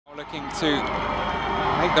Looking to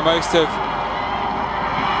make the most of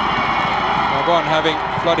Gabon having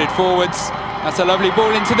flooded forwards. That's a lovely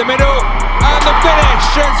ball into the middle, and the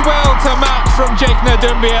finish as well to match from Jake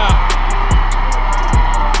Nadumbia.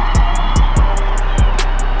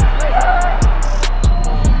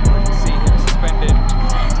 See him suspended.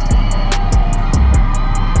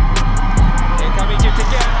 Here come Egypt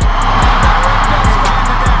again, and that one does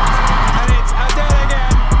find the net, and it's Adel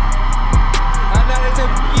again, and that is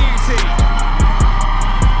a beauty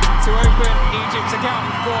to open Egypt's account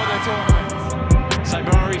for the tournament.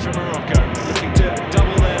 Saibari from Morocco, looking to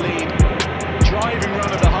double their lead. Driving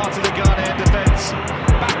run at the heart of the Ghanaian defence.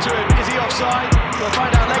 Back to him, is he offside? We'll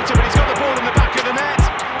find out later, but he's got the ball in the back of the net.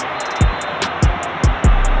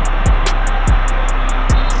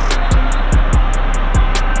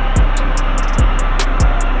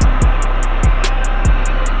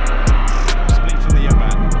 Split from the young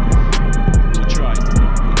man. To try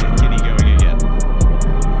and get Guinea going again.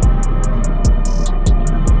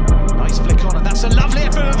 Nice flick on, and that's a lovely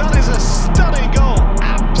effort, and that is a stunning goal.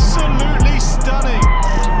 Absolutely stunning.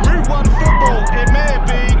 Route 1 football, it may have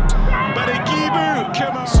been, but Igibu,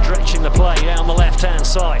 come on. Stretching the play down the left-hand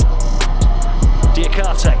side.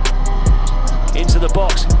 Diakate into the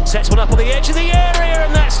box, sets one up on the edge of the area,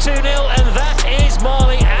 and that's 2-0, and that is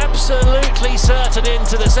Mali absolutely certain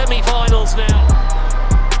into the semi-finals now.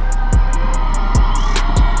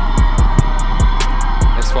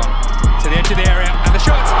 This one to the edge of the area, and the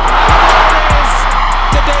shot. There it is!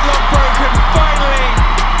 The deadlock broken finally,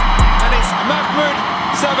 and it's Mahmoud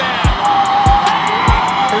Saber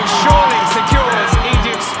who surely secures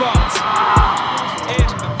Egypt's spot in.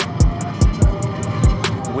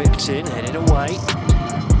 Whipped in, headed away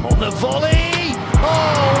on the volley.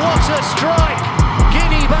 Oh, what a strike!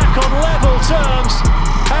 Guinea back on level terms,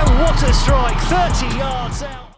 and what a strike! 30 yards out.